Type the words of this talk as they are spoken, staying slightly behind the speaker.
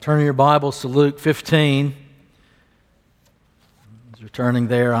Turn your Bibles to Luke 15. As you're turning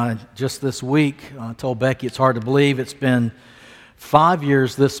there, just this week, I told Becky it's hard to believe it's been 5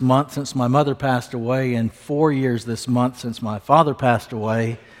 years this month since my mother passed away and 4 years this month since my father passed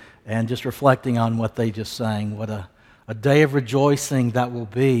away. And just reflecting on what they just sang, what a day of rejoicing that will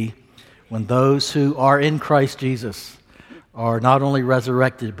be when those who are in Christ Jesus are not only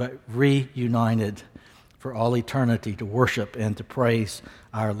resurrected but reunited for all eternity to worship and to praise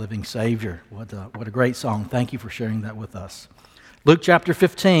our living Savior. What a great song. Thank you for sharing that with us. Luke chapter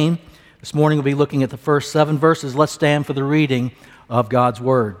 15. This morning we'll be looking at the first 7 verses. Let's stand for the reading of God's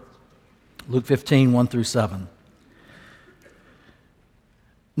Word. Luke 15, 1 through 7.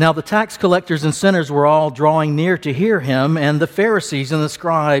 Now the tax collectors and sinners were all drawing near to hear him, and the Pharisees and the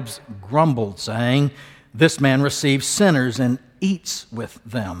scribes grumbled, saying, "This man receives sinners and eats with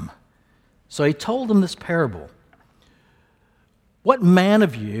them." So he told them this parable. "What man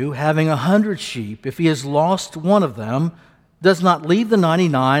of you, having 100 sheep, if he has lost one of them, does not leave the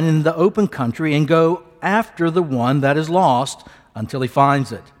 99 in the open country and go after the one that is lost until he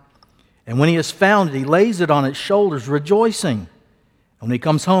finds it? And when he has found it, he lays it on its shoulders, rejoicing. And when he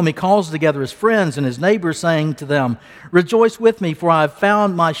comes home, he calls together his friends and his neighbors, saying to them, 'Rejoice with me, for I have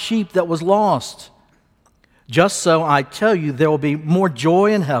found my sheep that was lost.' Just so, I tell you, there will be more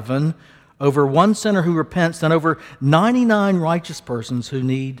joy in heaven over one sinner who repents than over 99 righteous persons who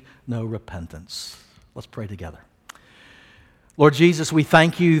need no repentance." Let's pray together. Lord Jesus, we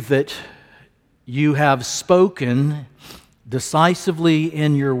thank you that you have spoken decisively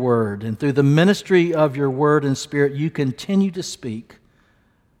in your word, and through the ministry of your word and spirit, you continue to speak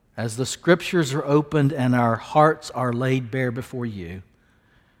as the scriptures are opened and our hearts are laid bare before you.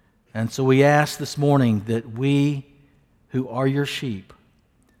 And so we ask this morning that we who are your sheep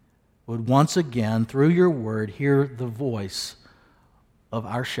would once again, through your word, hear the voice of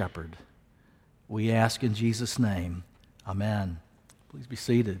our shepherd. We ask in Jesus' name, amen. Please be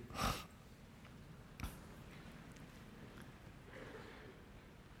seated.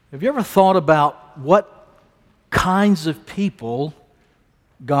 Have you ever thought about what kinds of people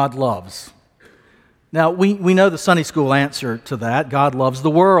God loves? Now, we know the Sunday school answer to that. God loves the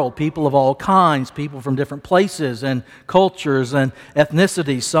world, people of all kinds, people from different places and cultures and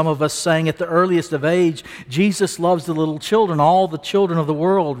ethnicities. Some of us sang at the earliest of age, Jesus loves the little children, all the children of the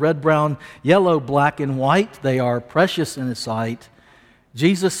world, red, brown, yellow, black, and white. They are precious in His sight.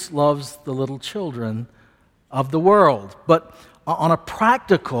 Jesus loves the little children of the world. But on a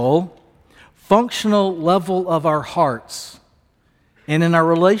practical, functional level of our hearts and in our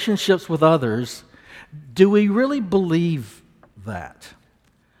relationships with others, do we really believe that?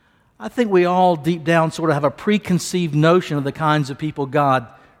 I think we all deep down sort of have a preconceived notion of the kinds of people God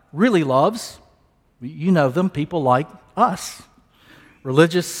really loves. You know them, people like us.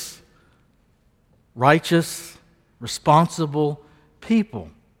 Religious, righteous, responsible people.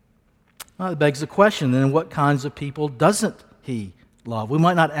 Well, it begs the question, then what kinds of people doesn't He love? We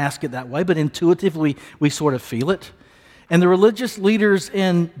might not ask it that way, but intuitively we sort of feel it. And the religious leaders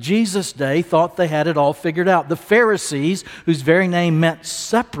in Jesus' day thought they had it all figured out. The Pharisees, whose very name meant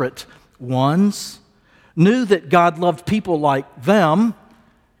separate ones, knew that God loved people like them,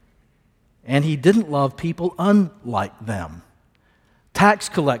 and He didn't love people unlike them. Tax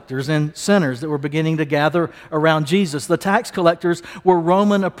collectors and sinners that were beginning to gather around Jesus. The tax collectors were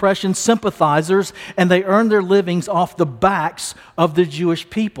Roman oppression sympathizers, and they earned their livings off the backs of the Jewish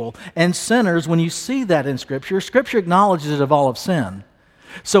people. And sinners, when you see that in Scripture, Scripture acknowledges it of all of sin.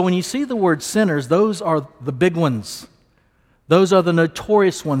 So when you see the word sinners, those are the big ones. Those are the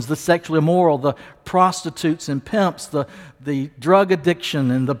notorious ones, the sexually immoral, the prostitutes and pimps, the drug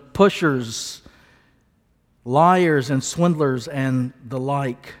addiction and the pushers, liars and swindlers and the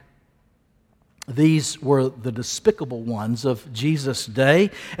like. These were the despicable ones of Jesus'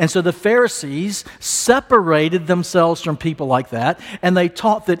 day. And so the Pharisees separated themselves from people like that, and they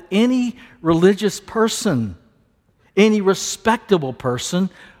taught that any religious person, any respectable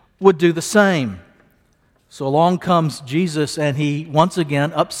person, would do the same. So along comes Jesus, and He once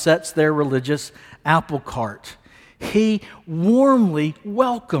again upsets their religious apple cart. He warmly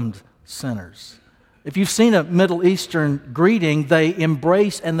welcomed sinners. If you've seen a Middle Eastern greeting, they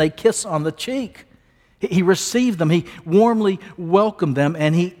embrace and they kiss on the cheek. He received them, He warmly welcomed them,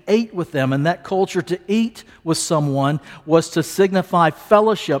 and He ate with them. And that culture, to eat with someone, was to signify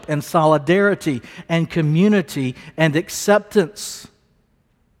fellowship and solidarity and community and acceptance.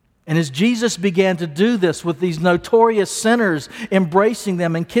 And as Jesus began to do this with these notorious sinners, embracing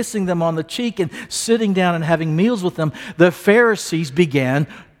them and kissing them on the cheek and sitting down and having meals with them, the Pharisees began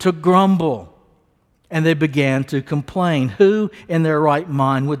to grumble. and they began to complain. Who in their right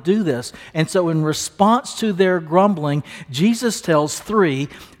mind would do this? And so in response to their grumbling, Jesus tells 3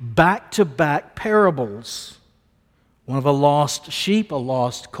 back-to-back parables. One of a lost sheep, a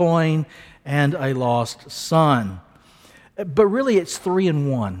lost coin, and a lost son. But really it's 3 in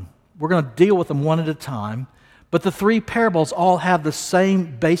 1. We're going to deal with them one at a time. But the 3 parables all have the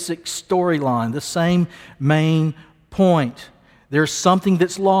same basic storyline, the same main point. There's something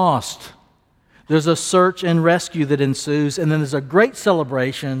that's lost. There's a search and rescue that ensues, and then there's a great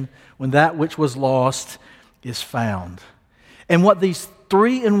celebration when that which was lost is found. And what these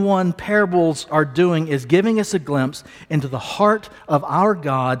 3 in 1 parables are doing is giving us a glimpse into the heart of our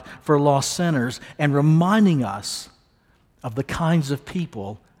God for lost sinners and reminding us of the kinds of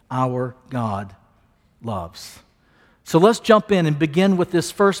people our God loves. So let's jump in and begin with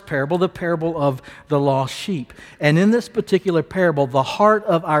this first parable, the parable of the lost sheep. And in this particular parable, the heart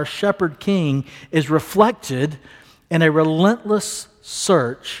of our shepherd king is reflected in a relentless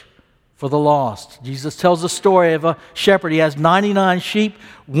search for the lost. Jesus tells the story of a shepherd. He has 99 sheep,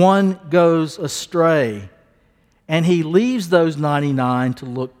 one goes astray. And he leaves those 99 to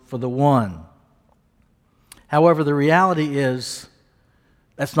look for the one. However, the reality is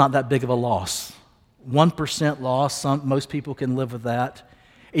that's not that big of a loss. 1% loss, most people can live with that.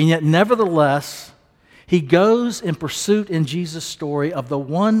 And yet, nevertheless, he goes in pursuit in Jesus' story of the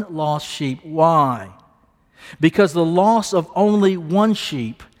one lost sheep. Why? Because the loss of only one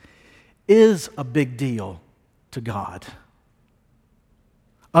sheep is a big deal to God.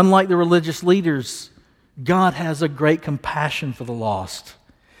 Unlike the religious leaders, God has a great compassion for the lost.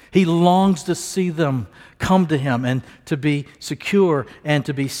 He longs to see them come to Him and to be secure and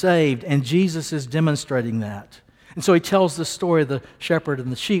to be saved. And Jesus is demonstrating that. And so He tells the story of the shepherd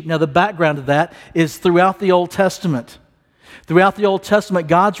and the sheep. Now, the background of that is throughout the Old Testament. Throughout the Old Testament,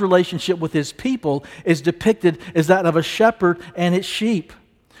 God's relationship with His people is depicted as that of a shepherd and its sheep.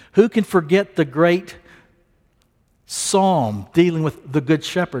 Who can forget the great psalm dealing with the Good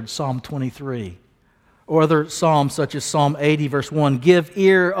Shepherd, Psalm 23? Or other psalms such as Psalm 80, verse 1. Give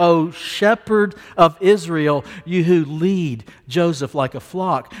ear, O shepherd of Israel, you who lead Joseph like a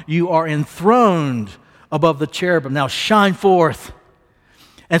flock. You are enthroned above the cherubim. Now shine forth.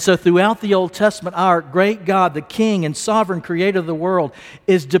 And so throughout the Old Testament, our great God, the King and sovereign creator of the world,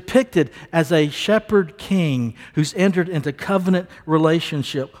 is depicted as a shepherd king who's entered into covenant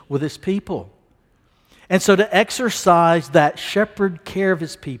relationship with His people. And so to exercise that shepherd care of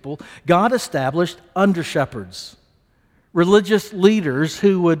His people, God established under-shepherds, religious leaders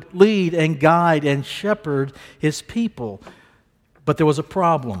who would lead and guide and shepherd His people. But there was a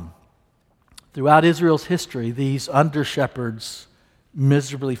problem. Throughout Israel's history, these under-shepherds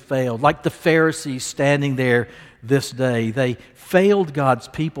miserably failed. Like the Pharisees standing there this day, they failed God's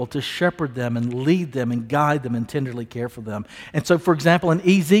people to shepherd them and lead them and guide them and tenderly care for them. And so, for example, in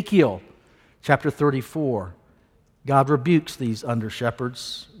Ezekiel, Chapter 34, God rebukes these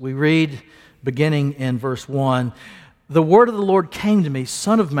under-shepherds. We read, beginning in verse 1, the word of the Lord came to me,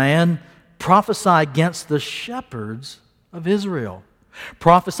 Son of man, prophesy against the shepherds of Israel.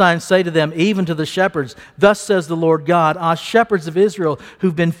 Prophesy and say to them, even to the shepherds, thus says the Lord God, shepherds of Israel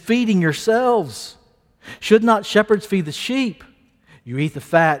who've been feeding yourselves. Should not shepherds feed the sheep? You eat the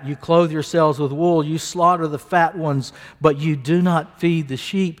fat, you clothe yourselves with wool, you slaughter the fat ones, but you do not feed the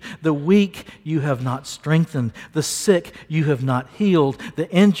sheep. The weak you have not strengthened, the sick you have not healed, the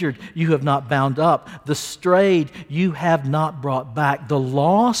injured you have not bound up, the strayed you have not brought back, the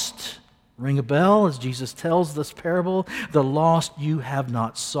lost, ring a bell as Jesus tells this parable, the lost you have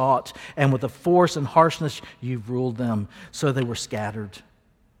not sought, and with a force and harshness you've ruled them, so they were scattered.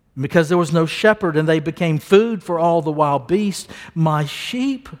 Because there was no shepherd and they became food for all the wild beasts, my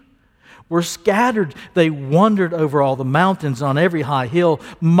sheep were scattered. They wandered over all the mountains on every high hill.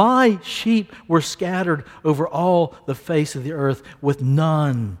 My sheep were scattered over all the face of the earth with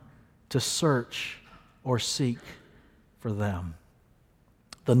none to search or seek for them.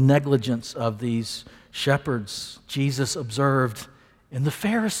 The negligence of these shepherds Jesus observed in the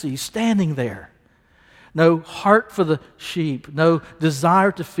Pharisees standing there. No heart for the sheep, no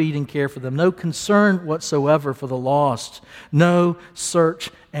desire to feed and care for them, no concern whatsoever for the lost, no search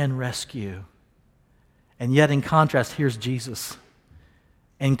and rescue. And yet in contrast, here's Jesus.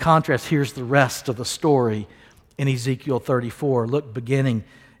 In contrast, here's the rest of the story in Ezekiel 34. Look, beginning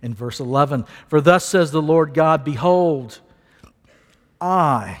in verse 11. For thus says the Lord God, behold,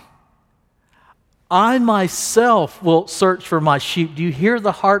 I myself will search for my sheep. Do you hear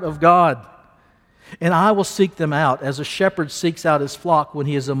the heart of God? And I will seek them out, as a shepherd seeks out his flock when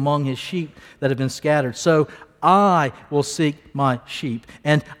he is among his sheep that have been scattered. So I will seek my sheep,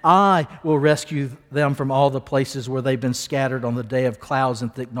 and I will rescue them from all the places where they've been scattered on the day of clouds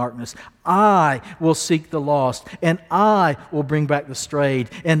and thick darkness. I will seek the lost, and I will bring back the strayed,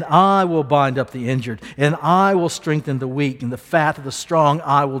 and I will bind up the injured, and I will strengthen the weak, and the fat of the strong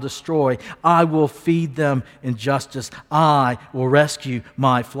I will destroy. I will feed them in justice. I will rescue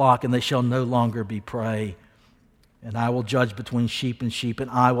my flock, and they shall no longer be prey. And I will judge between sheep,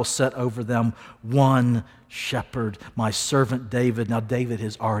 and I will set over them one shepherd, my servant David. Now, David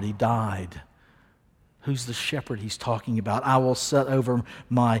has already died. Who's the shepherd he's talking about? I will set over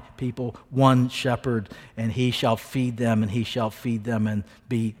my people one shepherd, and he shall feed them, and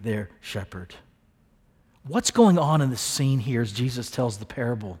be their shepherd. What's going on in this scene here as Jesus tells the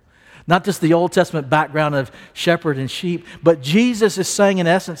parable? Not just the Old Testament background of shepherd and sheep, but Jesus is saying, in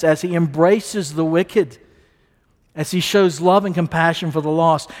essence, as he embraces the wicked, as he shows love and compassion for the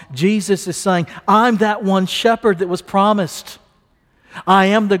lost, Jesus is saying, I'm that one shepherd that was promised. I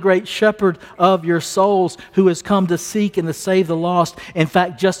am the great shepherd of your souls who has come to seek and to save the lost. In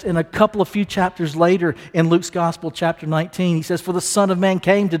fact, just in a few chapters later in Luke's Gospel, chapter 19, he says, for the Son of Man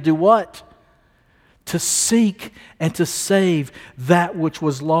came to do what? To seek and to save that which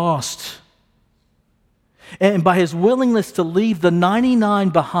was lost. And by his willingness to leave the 99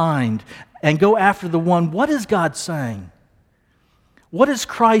 behind and go after the one, what is God saying? What is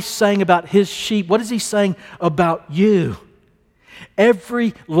Christ saying about his sheep? What is he saying about you?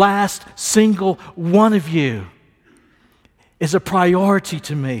 Every last single one of you is a priority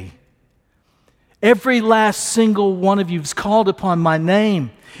to me. Every last single one of you is called upon my name,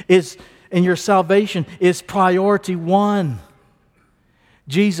 and your salvation is priority one.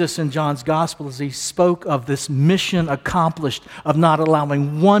 Jesus in John's Gospel, as he spoke of this mission accomplished of not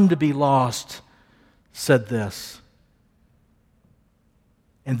allowing one to be lost, said this,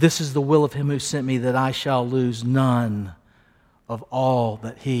 and this is the will of him who sent me, that I shall lose none of all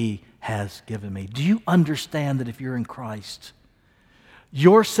that he has given me. Do you understand that if you're in Christ,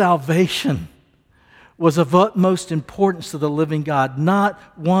 your salvation was of utmost importance to the living God? Not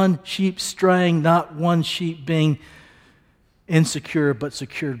one sheep straying, not one sheep being insecure, but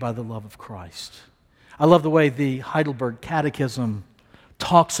secured by the love of Christ. I love the way the Heidelberg Catechism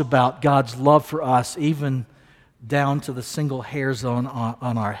talks about God's love for us, even down to the single hairs on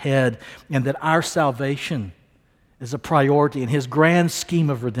our head, and that our salvation is a priority in his grand scheme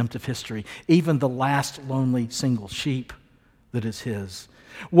of redemptive history, even the last lonely single sheep that is his.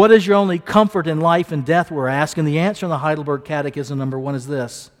 What is your only comfort in life and death, we're asking? The answer in the Heidelberg Catechism, number 1, is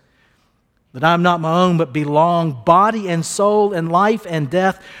this: that I am not my own, but belong, body and soul and life and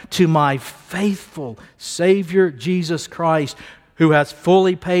death, to my faithful Savior, Jesus Christ, who has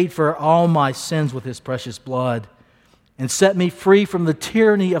fully paid for all my sins with his precious blood and set me free from the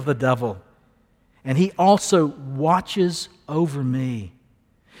tyranny of the devil. And he also watches over me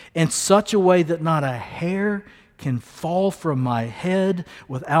in such a way that not a hair can fall from my head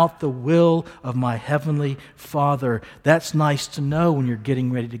without the will of my heavenly Father. That's nice to know when you're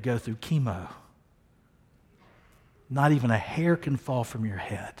getting ready to go through chemo. Not even a hair can fall from your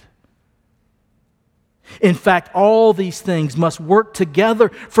head. In fact, all these things must work together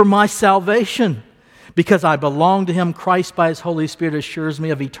for my salvation. Because I belong to him, Christ by his Holy Spirit assures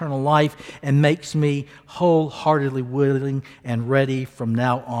me of eternal life and makes me wholeheartedly willing and ready from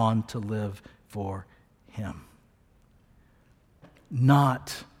now on to live for him.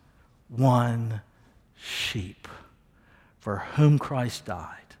 Not one sheep for whom Christ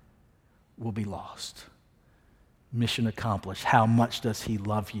died will be lost. Mission accomplished. How much does he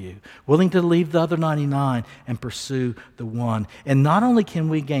love you? Willing to leave the other 99 and pursue the one. And not only can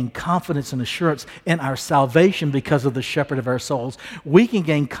we gain confidence and assurance in our salvation because of the shepherd of our souls, we can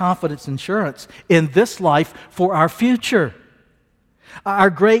gain confidence and assurance in this life for our future. Our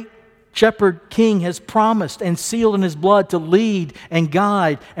great shepherd king has promised and sealed in his blood to lead and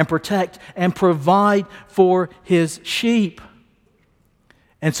guide and protect and provide for his sheep.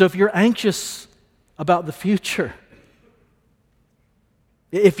 And so if you're anxious about the future,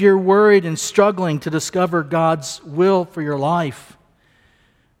 if you're worried and struggling to discover God's will for your life,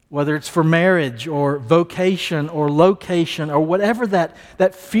 whether it's for marriage or vocation or location or whatever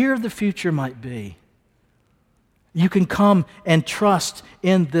that fear of the future might be, you can come and trust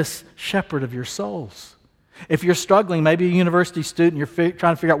in this shepherd of your souls. If you're struggling, maybe a university student, you're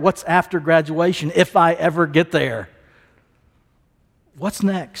trying to figure out what's after graduation if I ever get there. What's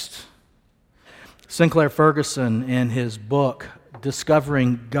next? Sinclair Ferguson, in his book,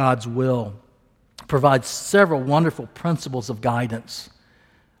 Discovering God's Will, provides several wonderful principles of guidance.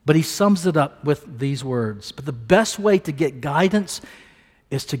 But he sums it up with these words: but the best way to get guidance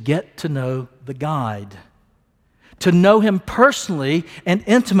is to get to know the guide. to know Him personally and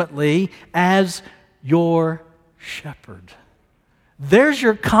intimately as your shepherd. There's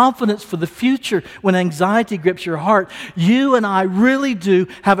your confidence for the future when anxiety grips your heart. You and I really do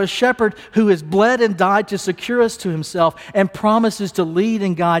have a shepherd who has bled and died to secure us to Himself and promises to lead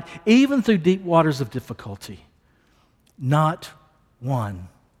and guide even through deep waters of difficulty. Not one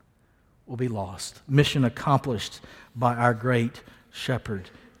will be lost. Mission accomplished by our great shepherd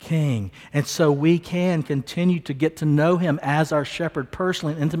King. And so we can continue to get to know Him as our shepherd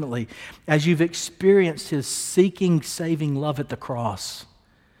personally and intimately as you've experienced His seeking, saving love at the cross,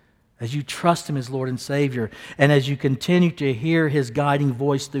 as you trust Him as Lord and Savior, and as you continue to hear His guiding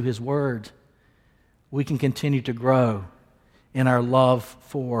voice through His Word. We can continue to grow in our love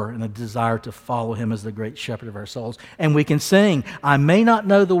for and a desire to follow Him as the great shepherd of our souls. And we can sing, I may not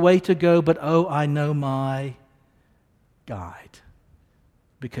know the way to go, but oh, I know my guide.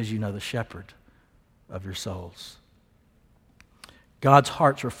 Because you know the shepherd of your souls. God's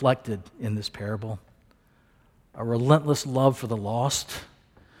heart's reflected in this parable. A relentless love for the lost,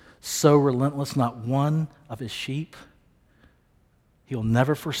 so relentless not one of His sheep He will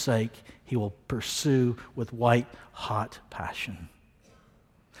never forsake. He will pursue with white-hot passion.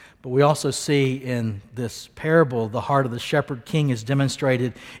 But we also see in this parable the heart of the shepherd king is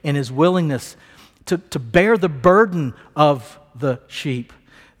demonstrated in his willingness to bear the burden of the sheep.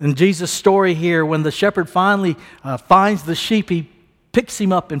 In Jesus' story here, when the shepherd finally finds the sheep, he picks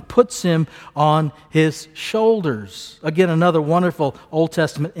him up and puts him on his shoulders. Again, another wonderful Old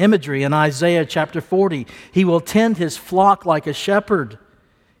Testament imagery in Isaiah chapter 40. He will tend his flock like a shepherd.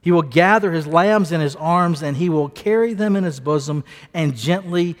 He will gather his lambs in his arms, and he will carry them in his bosom and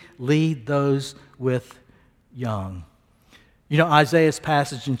gently lead those with young. You know, Isaiah's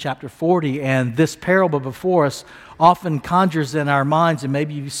passage in chapter 40 and this parable before us often conjures in our minds, and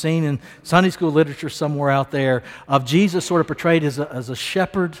maybe you've seen in Sunday school literature somewhere out there, of Jesus sort of portrayed as a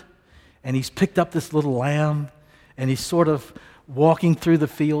shepherd, and he's picked up this little lamb, and he's sort of walking through the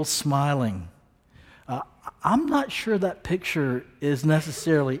fields smiling. I'm not sure that picture is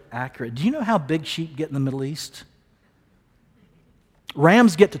necessarily accurate. Do you know how big sheep get in the Middle East?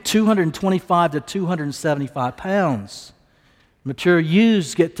 Rams get to 225 to 275 pounds. Mature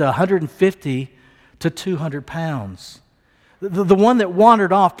ewes get to 150 to 200 pounds. The one that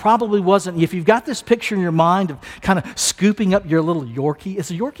wandered off probably wasn't, if you've got this picture in your mind of kind of scooping up your little Yorkie. Is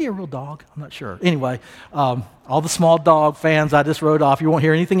a Yorkie a real dog? I'm not sure. Anyway, all the small dog fans I just wrote off, you won't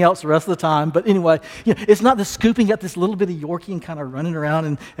hear anything else the rest of the time. But anyway, it's not the scooping up this little bitty Yorkie and kind of running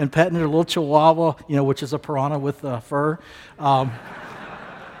around and petting it, a little Chihuahua, which is a piranha with fur.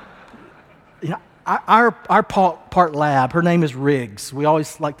 Our part lab, her name is Riggs. We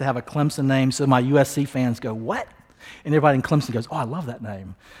always like to have a Clemson name, so my USC fans go, what? And everybody in Clemson goes, oh, I love that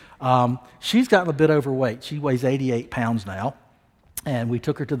name. She's gotten a bit overweight. She weighs 88 pounds now. And we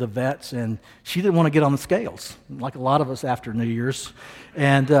took her to the vets, and she didn't want to get on the scales, like a lot of us after New Year's.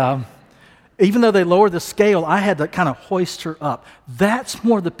 And even though they lowered the scale, I had to kind of hoist her up. That's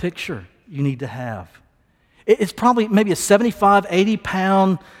more the picture you need to have. It's probably maybe a 75,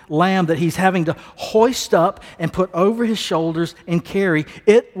 80-pound lamb that he's having to hoist up and put over his shoulders and carry.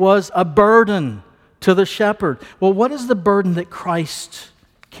 It was a burden to the shepherd. Well, what is the burden that Christ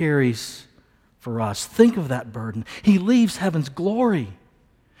carries for us? Think of that burden. He leaves heaven's glory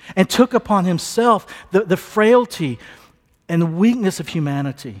and took upon himself the frailty and the weakness of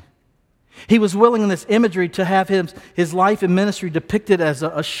humanity. He was willing in this imagery to have his life and ministry depicted as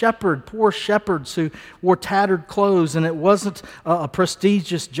a shepherd, poor shepherds who wore tattered clothes, and it wasn't a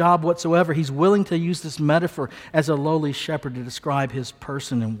prestigious job whatsoever. He's willing to use this metaphor as a lowly shepherd to describe his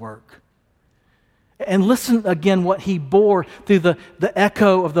person and work. And listen again what he bore through the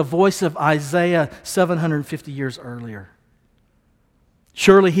echo of the voice of Isaiah 750 years earlier.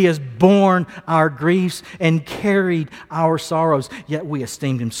 Surely he has borne our griefs and carried our sorrows, yet we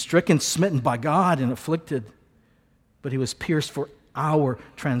esteemed him stricken, smitten by God, and afflicted. But he was pierced for our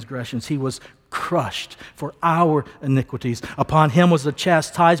transgressions. He was crushed for our iniquities. Upon him was the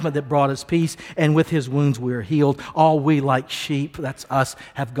chastisement that brought us peace, and with his wounds we are healed. All we like sheep, that's us,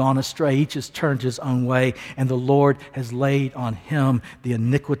 have gone astray. Each has turned his own way, and the Lord has laid on him the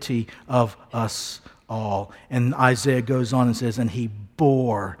iniquity of us all. And Isaiah goes on and says, and he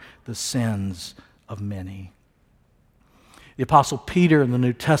bore the sins of many. The Apostle Peter in the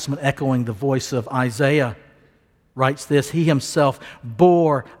New Testament, echoing the voice of Isaiah, writes this, he himself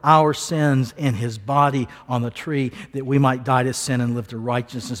bore our sins in his body on the tree, that we might die to sin and live to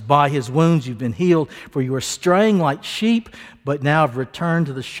righteousness. By his wounds you've been healed, for you were straying like sheep, but now have returned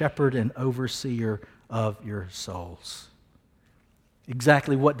to the shepherd and overseer of your souls.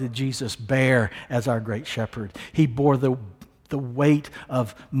 Exactly what did Jesus bear as our great shepherd? He bore the weight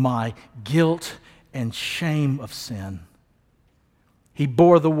of my guilt and shame of sin. He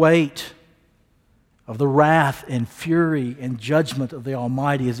bore the weight of the wrath and fury and judgment of the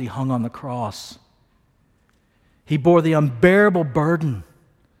Almighty as he hung on the cross. He bore the unbearable burden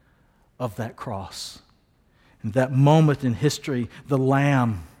of that cross. In that moment in history,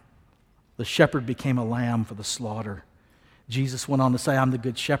 the shepherd became a lamb for the slaughter. Jesus went on to say, I'm the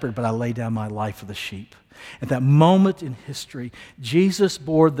good shepherd, but I lay down my life for the sheep. At that moment in history, Jesus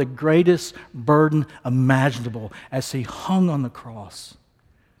bore the greatest burden imaginable as he hung on the cross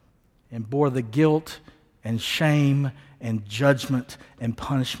and bore the guilt and shame and judgment and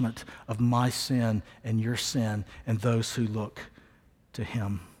punishment of my sin and your sin and those who look to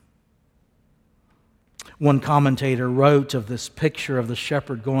him. One commentator wrote of this picture of the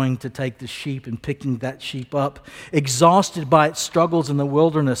shepherd going to take the sheep and picking that sheep up. Exhausted by its struggles in the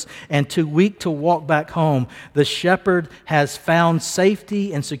wilderness and too weak to walk back home, the shepherd has found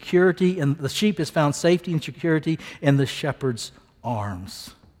safety and security, and the sheep has found safety and security in the shepherd's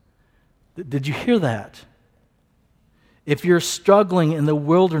arms. Did you hear that? If you're struggling in the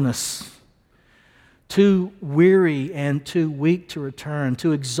wilderness, too weary and too weak to return,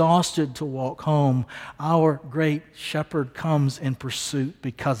 too exhausted to walk home, our great shepherd comes in pursuit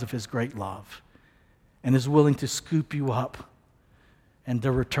because of his great love and is willing to scoop you up and to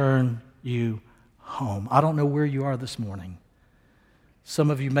return you home. I don't know where you are this morning.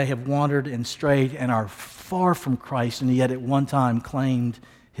 Some of you may have wandered and strayed and are far from Christ and yet at one time claimed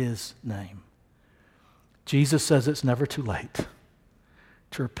his name. Jesus says it's never too late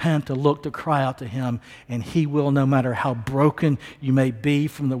to repent, to look, to cry out to him, and he will, no matter how broken you may be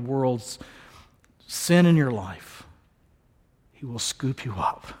from the world's sin in your life, he will scoop you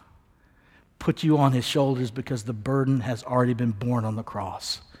up, put you on his shoulders because the burden has already been borne on the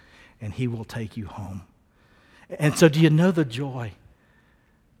cross, and he will take you home. And so do you know the joy?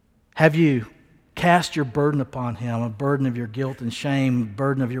 Have you cast your burden upon him, a burden of your guilt and shame, a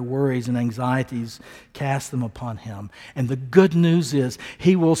burden of your worries and anxieties? Cast them upon him. And the good news is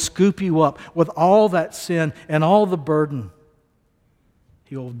he will scoop you up with all that sin and all the burden.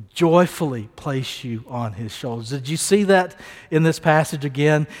 He will joyfully place you on his shoulders. Did you see that in this passage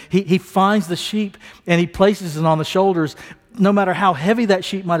again? He finds the sheep and he places it on the shoulders, no matter how heavy that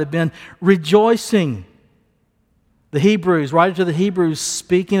sheep might have been, rejoicing. The Hebrews, writer to the Hebrews,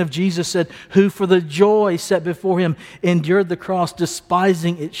 speaking of Jesus, said, who for the joy set before him endured the cross,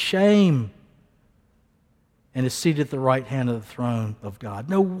 despising its shame, and is seated at the right hand of the throne of God.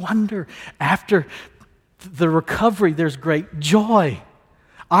 No wonder after the recovery there's great joy.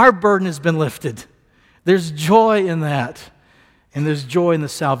 Our burden has been lifted. There's joy in that. And there's joy in the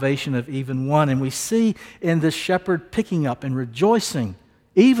salvation of even one. And we see in this shepherd picking up and rejoicing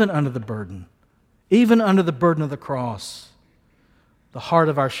even under the burden. Even under the burden of the cross, the heart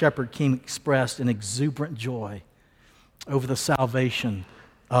of our shepherd king expressed in exuberant joy over the salvation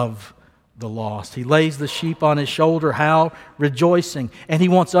of the lost. He lays the sheep on his shoulder, how? Rejoicing. And he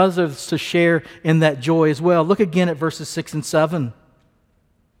wants others to share in that joy as well. Look again at verses 6 and 7.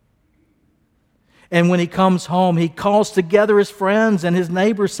 And when he comes home, he calls together his friends and his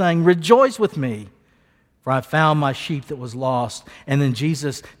neighbors, saying, rejoice with me, for I found my sheep that was lost. And then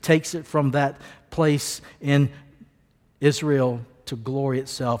Jesus takes it from that place in Israel to glory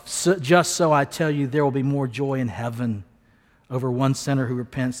itself. Just so I tell you, there will be more joy in heaven over one sinner who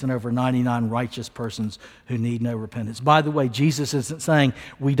repents than over 99 righteous persons who need no repentance. By the way, Jesus isn't saying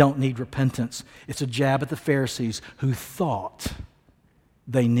we don't need repentance. It's a jab at the Pharisees who thought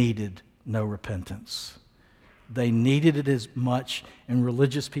they needed no repentance. They needed it as much, and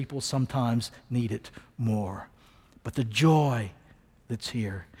religious people sometimes need it more. But the joy that's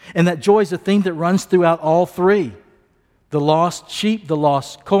here. And that joy is a theme that runs throughout all three. The lost sheep, the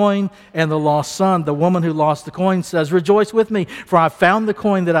lost coin, and the lost son. The woman who lost the coin says, rejoice with me, for I found the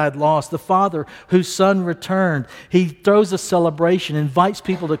coin that I had lost. The father whose son returned. He throws a celebration, invites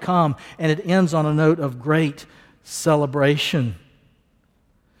people to come, and it ends on a note of great celebration.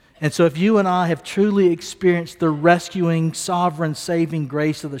 And so if you and I have truly experienced the rescuing, sovereign, saving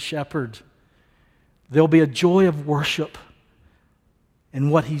grace of the shepherd, there'll be a joy of worship in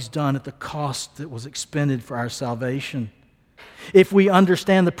what he's done at the cost that was expended for our salvation. If we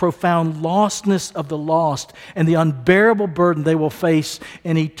understand the profound lostness of the lost and the unbearable burden they will face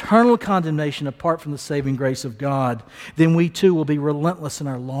in eternal condemnation apart from the saving grace of God, then we too will be relentless in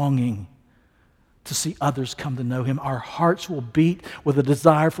our longing to see others come to know him. Our hearts will beat with a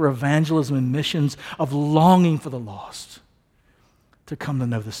desire for evangelism and missions, of longing for the lost to come to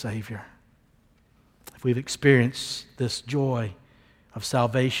know the Savior. If we've experienced this joy, of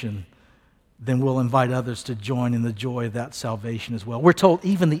salvation, then we'll invite others to join in the joy of that salvation as well. We're told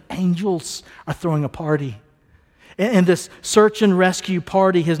even the angels are throwing a party. And this search and rescue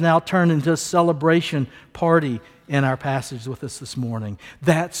party has now turned into a celebration party in our passage with us this morning.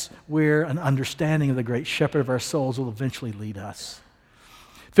 That's where an understanding of the great shepherd of our souls will eventually lead us.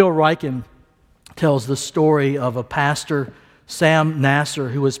 Phil Ryken tells the story of a pastor, Sam Nasser,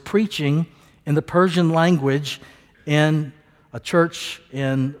 who was preaching in the Persian language in a church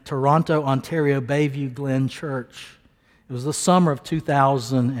in Toronto, Ontario, Bayview Glen Church. It was the summer of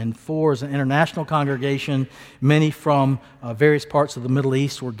 2004. It was an international congregation. Many from various parts of the Middle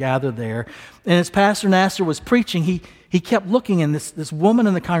East were gathered there. And as Pastor Nasser was preaching, he kept looking, and this woman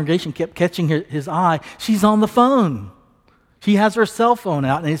in the congregation kept catching his eye. She's on the phone. She has her cell phone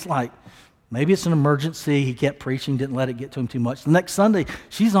out, and he's like, maybe it's an emergency. He kept preaching, didn't let it get to him too much. The next Sunday,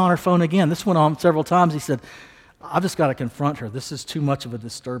 she's on her phone again. This went on several times. He said, I've just got to confront her. This is too much of a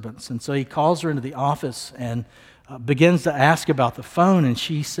disturbance. And so he calls her into the office and begins to ask about the phone. And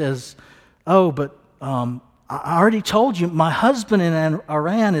she says, oh, but I already told you, my husband in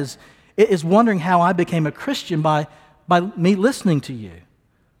Iran is wondering how I became a Christian by me listening to you.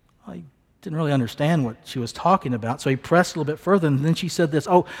 I didn't really understand what she was talking about, so he pressed a little bit further. And then she said this,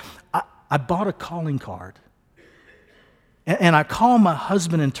 I bought a calling card. And I call my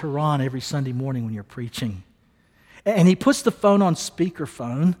husband in Tehran every Sunday morning when you're preaching. And he puts the phone on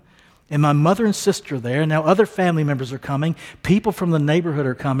speakerphone, and my mother and sister are there. Now other family members are coming. People from the neighborhood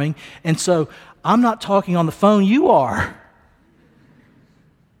are coming. And so I'm not talking on the phone, you are.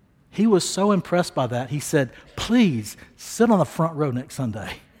 He was so impressed by that, he said, please sit on the front row next Sunday.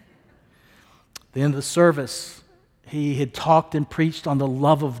 At the end of the service, he had talked and preached on the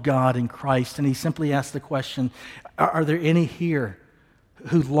love of God in Christ, and he simply asked the question, are there any here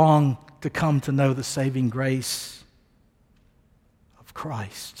who long to come to know the saving grace of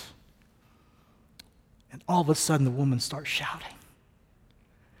Christ? And all of a sudden the woman starts shouting,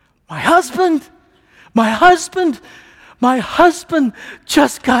 my husband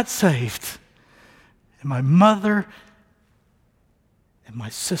just got saved. And my mother and my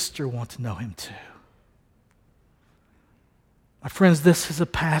sister want to know him too. My friends, this is a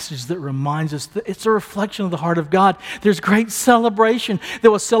passage that reminds us that it's a reflection of the heart of God. There's great celebration.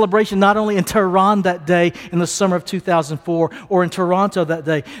 There was celebration not only in Tehran that day in the summer of 2004 or in Toronto that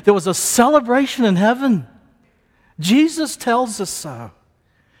day. There was a celebration in heaven. Jesus tells us so.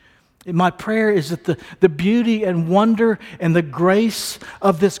 My prayer is that the beauty and wonder and the grace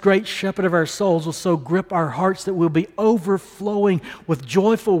of this great shepherd of our souls will so grip our hearts that we'll be overflowing with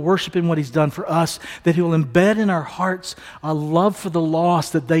joyful worship in what he's done for us, that he will embed in our hearts a love for the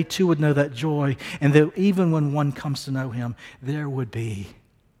lost, that they too would know that joy, and that even when one comes to know him, there would be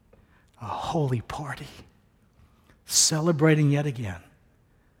a holy party celebrating yet again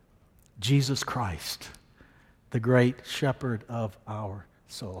Jesus Christ, the great shepherd of our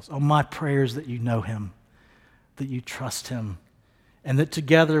souls. Oh, my prayer is that you know him, that you trust him, and that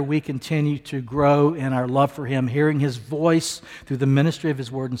together we continue to grow in our love for him, hearing his voice through the ministry of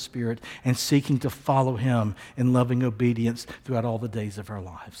his word and spirit, and seeking to follow him in loving obedience throughout all the days of our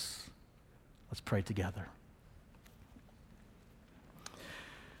lives. Let's pray together.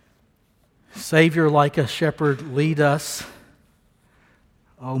 Savior, like a shepherd, lead us.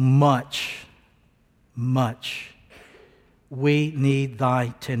 Oh, much we need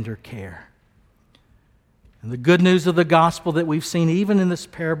thy tender care. And the good news of the gospel that we've seen even in this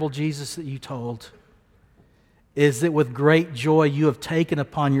parable, Jesus, that you told, is that with great joy you have taken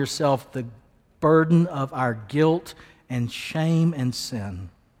upon yourself the burden of our guilt and shame and sin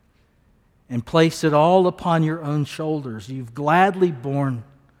and placed it all upon your own shoulders. You've gladly borne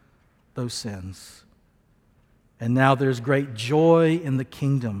those sins. And now there's great joy in the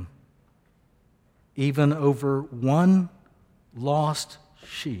kingdom, even over one lost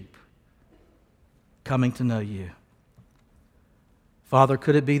sheep coming to know you. Father,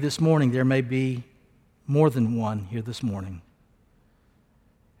 could it be this morning there may be more than one here this morning?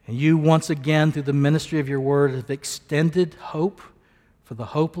 And you once again, through the ministry of your word, have extended hope for the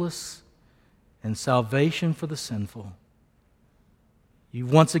hopeless and salvation for the sinful.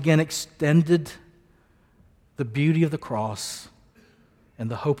 You've once again extended the beauty of the cross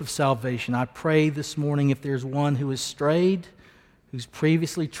and the hope of salvation. I pray this morning, if there's one who has strayed, who's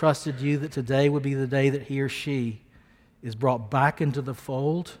previously trusted you, that today would be the day that he or she is brought back into the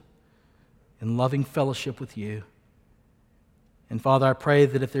fold in loving fellowship with you. And Father, I pray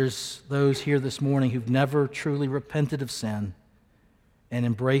that if there's those here this morning who've never truly repented of sin and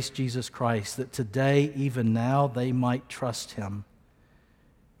embraced Jesus Christ, that today, even now, they might trust him.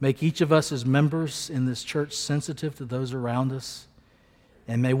 Make each of us as members in this church sensitive to those around us.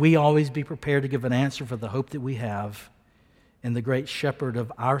 And may we always be prepared to give an answer for the hope that we have in the great shepherd of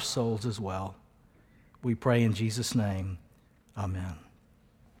our souls as well. We pray in Jesus' name. Amen.